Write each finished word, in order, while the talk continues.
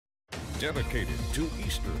dedicated to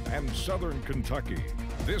eastern and southern Kentucky.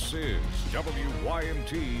 This is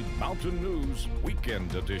WYMT Mountain News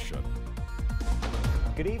Weekend Edition.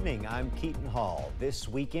 Good evening, I'm Keaton Hall. This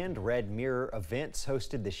weekend, Red Mirror Events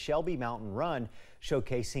hosted the Shelby Mountain Run,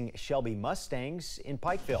 showcasing Shelby Mustangs in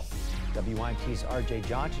Pikeville. WYMT's RJ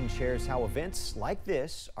Johnson shares how events like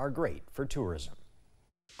this are great for tourism.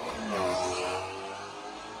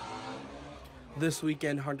 This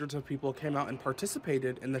weekend, hundreds of people came out and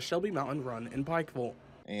participated in the Shelby Mountain Run in Pikeville.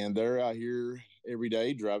 And they're out here every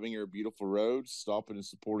day driving our beautiful roads, stopping and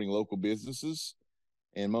supporting local businesses.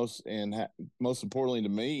 And most importantly to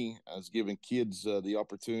me, is giving kids the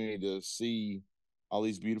opportunity to see all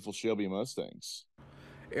these beautiful Shelby Mustangs.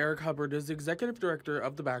 Eric Hubbard is executive director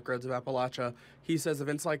of the Backroads of Appalachia. He says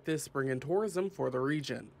events like this bring in tourism for the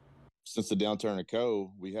region. Since the downturn of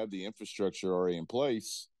COVID, we have the infrastructure already in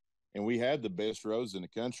place, and we have the best roads in the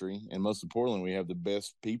country. And most importantly, we have the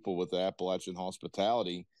best people with the Appalachian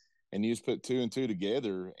hospitality. And you just put two and two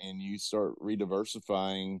together and you start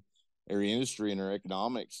rediversifying our industry and our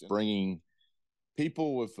economics, bringing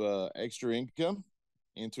people with extra income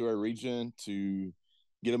into our region to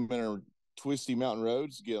get them in our twisty mountain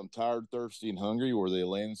roads, get them tired, thirsty, and hungry, where they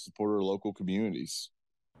land and support our local communities.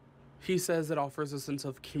 He says it offers a sense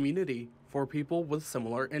of community for people with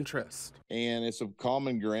similar interests. And it's a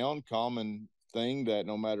common ground, common thing that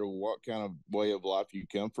no matter what kind of way of life you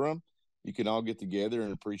come from, you can all get together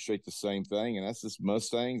and appreciate the same thing. And that's just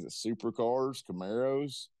Mustangs, it's supercars,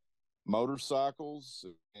 Camaros, motorcycles,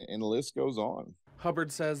 and the list goes on.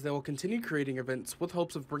 Hubbard says they will continue creating events with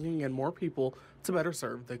hopes of bringing in more people to better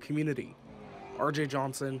serve the community. RJ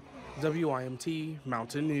Johnson, WYMT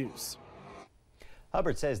Mountain News.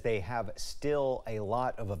 Hubbard says they have still a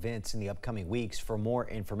lot of events in the upcoming weeks. For more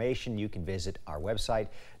information, you can visit our website,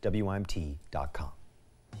 WYMT.com.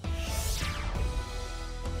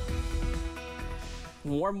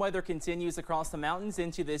 Warm weather continues across the mountains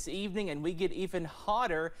into this evening, and we get even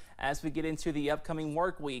hotter as we get into the upcoming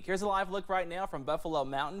work week. Here's a live look right now from Buffalo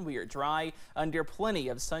Mountain. We are dry under plenty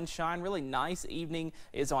of sunshine. Really nice evening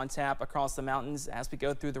is on tap across the mountains as we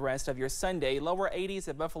go through the rest of your Sunday. Lower 80s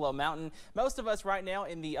at Buffalo Mountain. Most of us right now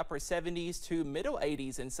in the upper 70s to middle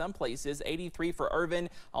 80s in some places. 83 for Irvin,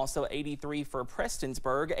 also 83 for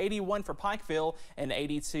Prestonsburg, 81 for Pikeville, and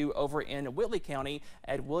 82 over in Whitley County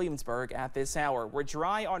at Williamsburg at this hour. We're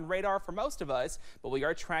dry on radar for most of us, but we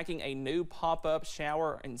are tracking a new pop-up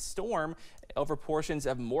shower and storm over portions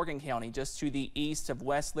of Morgan County just to the east of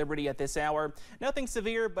West Liberty at this hour. Nothing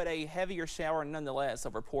severe, but a heavier shower nonetheless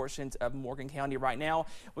over portions of Morgan County right now.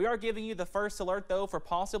 We are giving you the first alert though for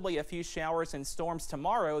possibly a few showers and storms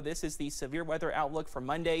tomorrow. This is the severe weather outlook for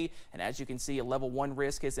Monday, and as you can see, a level 1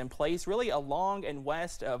 risk is in place really along and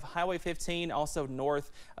west of Highway 15, also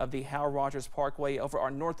north of the Howard Rogers Parkway over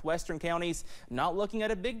our northwestern counties. Not looking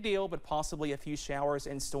at a big deal, but possibly a few showers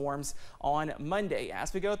and storms on Monday.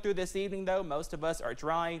 As we go through this evening though, most of us are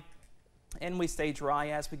dry, and we stay dry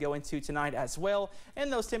as we go into tonight as well.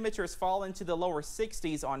 And those temperatures fall into the lower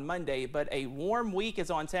 60s on Monday, but a warm week is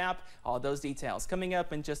on tap. All those details coming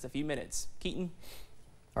up in just a few minutes. Keaton.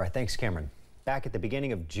 All right, thanks, Cameron. Back at the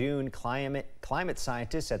beginning of June, climate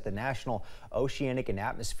scientists at the National Oceanic and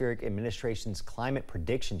Atmospheric Administration's Climate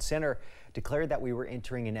Prediction Center declared that we were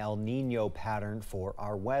entering an El Nino pattern for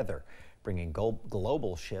our weather, bringing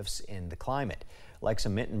global shifts in the climate.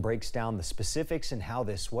 Lexa Minton breaks down the specifics and how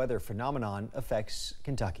this weather phenomenon affects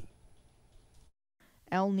Kentucky.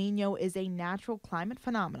 El Nino is a natural climate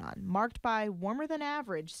phenomenon marked by warmer than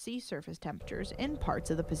average sea surface temperatures in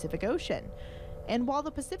parts of the Pacific Ocean. And while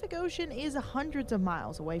the Pacific Ocean is hundreds of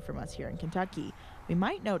miles away from us here in Kentucky, we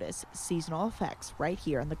might notice seasonal effects right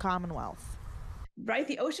here in the Commonwealth. Right,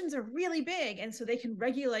 the oceans are really big, and so they can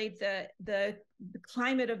regulate the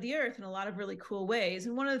climate of the earth in a lot of really cool ways.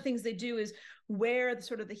 And one of the things they do is where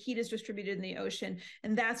the heat is distributed in the ocean,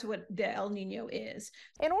 and that's what the El Nino is.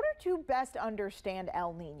 In order to best understand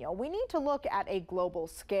El Nino, we need to look at a global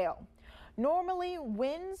scale. Normally,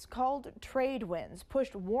 winds called trade winds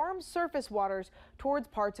pushed warm surface waters towards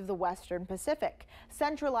parts of the western Pacific,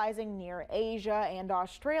 centralizing near Asia and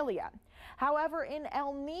Australia. However, in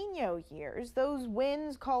El Nino years, those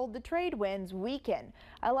winds called the trade winds weaken,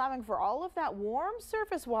 allowing for all of that warm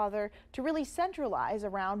surface water to really centralize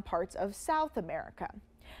around parts of South America.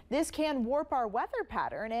 This can warp our weather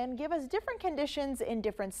pattern and give us different conditions in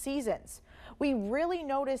different seasons. We really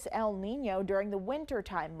notice El Nino during the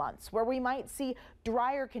wintertime months, where we might see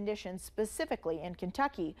drier conditions specifically in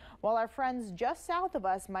Kentucky, while our friends just south of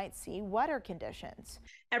us might see wetter conditions.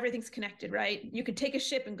 Everything's connected, right? You could take a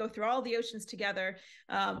ship and go through all the oceans together.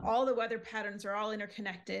 All the weather patterns are all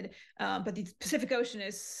interconnected, but the Pacific Ocean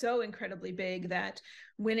is so incredibly big that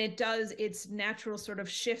when it does its natural sort of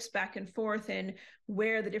shifts back and forth in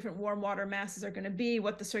where the different warm water masses are going to be,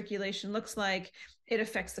 what the circulation looks like, it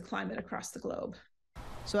affects the climate across the globe.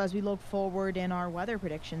 So as we look forward in our weather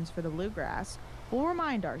predictions for the bluegrass, we'll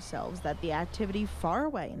remind ourselves that the activity far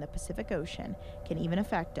away in the Pacific Ocean can even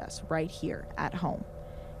affect us right here at home.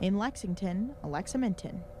 In Lexington, Alexa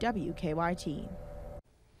Minton, WKYT.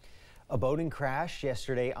 A boating crash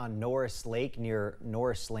yesterday on Norris Lake near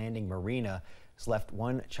Norris Landing Marina has left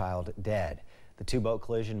one child dead. The two-boat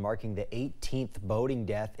collision marking the 18th boating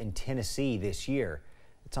death in Tennessee this year.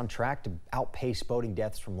 It's on track to outpace boating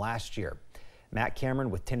deaths from last year. Matt Cameron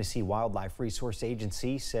with Tennessee Wildlife Resource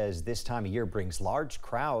Agency says this time of year brings large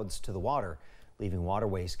crowds to the water, leaving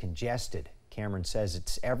waterways congested. Cameron says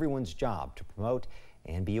it's everyone's job to promote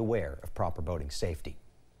and be aware of proper boating safety.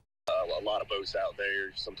 A lot of boats out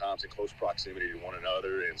there, sometimes in close proximity to one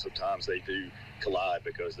another, and sometimes they do collide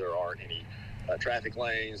because there aren't any traffic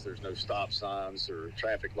lanes, there's no stop signs or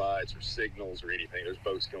traffic lights or signals or anything. There's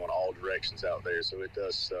boats going all directions out there, so it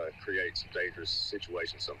does create some dangerous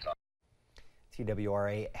situations sometimes.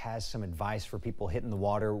 TWRA has some advice for people hitting the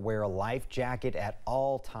water. Wear a life jacket at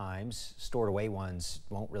all times. Stored away ones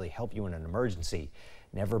won't really help you in an emergency.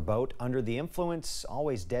 Never boat under the influence.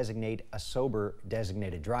 Always designate a sober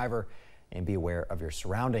designated driver and be aware of your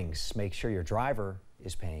surroundings. Make sure your driver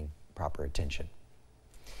is paying proper attention.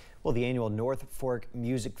 Well, the annual North Fork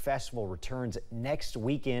Music Festival returns next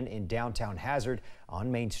weekend in downtown Hazard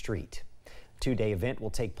on Main Street. Two-day event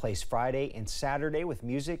will take place Friday and Saturday with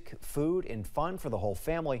music, food, and fun for the whole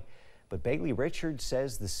family. But Bailey Richards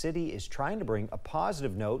says the city is trying to bring a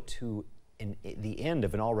positive note to the end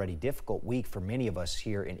of an already difficult week for many of us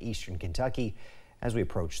here in eastern Kentucky as we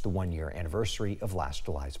approach the one-year anniversary of last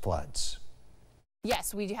July's floods.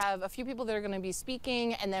 Yes, we have a few people that are going to be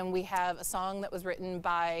speaking, and then we have a song that was written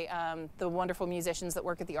by the wonderful musicians that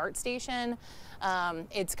work at the art station.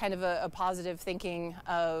 It's kind of a positive thinking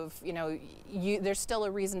of, you know, there's still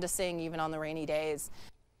a reason to sing even on the rainy days.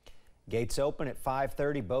 Gates open at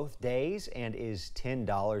 5:30 both days and is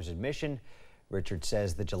 $10 admission. Richard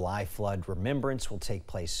says the July flood remembrance will take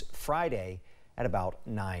place Friday at about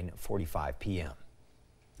 9:45 p.m.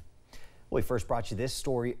 We first brought you this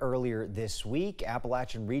story earlier this week.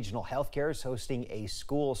 Appalachian Regional Healthcare is hosting a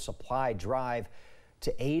school supply drive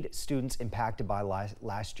to aid students impacted by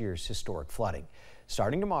last year's historic flooding.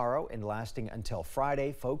 Starting tomorrow and lasting until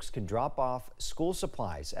Friday, folks can drop off school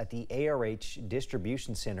supplies at the ARH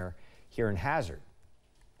Distribution Center here in Hazard.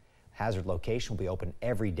 Hazard location will be open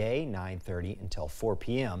every day, 9:30 until 4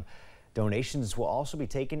 p.m. Donations will also be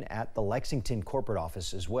taken at the Lexington corporate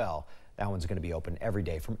office as well. That one's going to be open every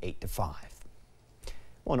day from 8 to 5.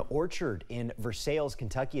 Well, an orchard in Versailles,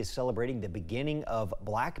 Kentucky is celebrating the beginning of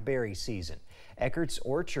blackberry season. Eckert's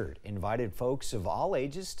Orchard invited folks of all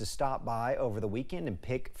ages to stop by over the weekend and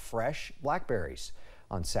pick fresh blackberries.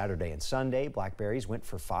 On Saturday and Sunday, blackberries went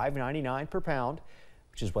for $5.99 per pound,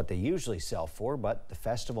 which is what they usually sell for, but the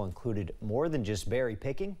festival included more than just berry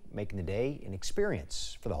picking, making the day an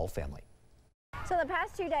experience for the whole family. So the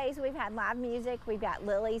past 2 days we've had live music, we've got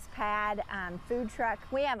Lily's Pad, food truck.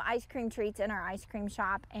 We have ice cream treats in our ice cream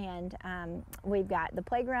shop, and we've got the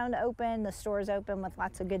playground open, the store's open with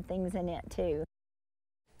lots of good things in it too.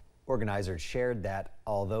 Organizers shared that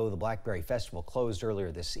although the Blackberry Festival closed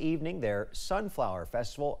earlier this evening, their Sunflower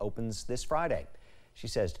Festival opens this Friday. She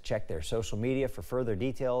says to check their social media for further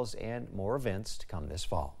details and more events to come this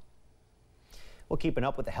fall. Well, keeping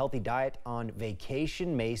up with a healthy diet on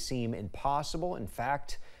vacation may seem impossible. In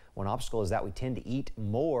fact, one obstacle is that we tend to eat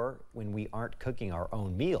more when we aren't cooking our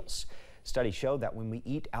own meals. Studies show that when we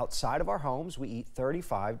eat outside of our homes, we eat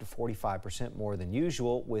 35 to 45% more than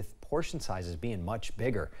usual, with portion sizes being much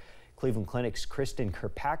bigger. Cleveland Clinic's Kristen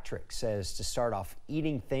Kirkpatrick says to start off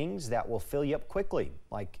eating things that will fill you up quickly,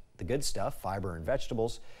 like the good stuff, fiber and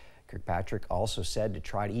vegetables. Kirkpatrick also said to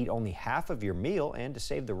try to eat only half of your meal and to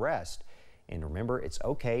save the rest. And remember, it's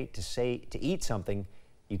okay to eat something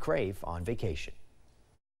you crave on vacation.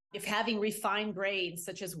 If having refined grains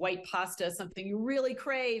such as white pasta is something you really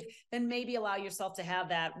crave, then maybe allow yourself to have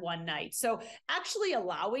that one night. So actually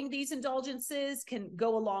allowing these indulgences can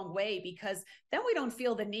go a long way, because then we don't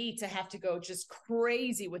feel the need to have to go just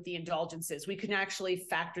crazy with the indulgences. We can actually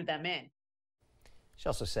factor them in. She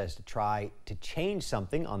also says to try to change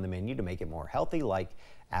something on the menu to make it more healthy, like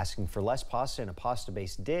asking for less pasta in a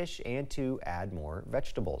pasta-based dish and to add more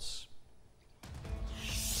vegetables.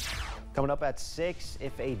 Coming up at 6,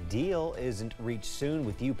 if a deal isn't reached soon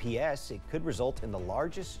with UPS, it could result in the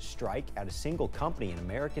largest strike at a single company in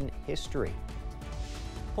American history.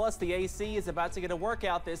 Plus, the AC is about to get a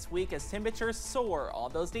workout this week as temperatures soar. All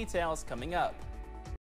those details coming up.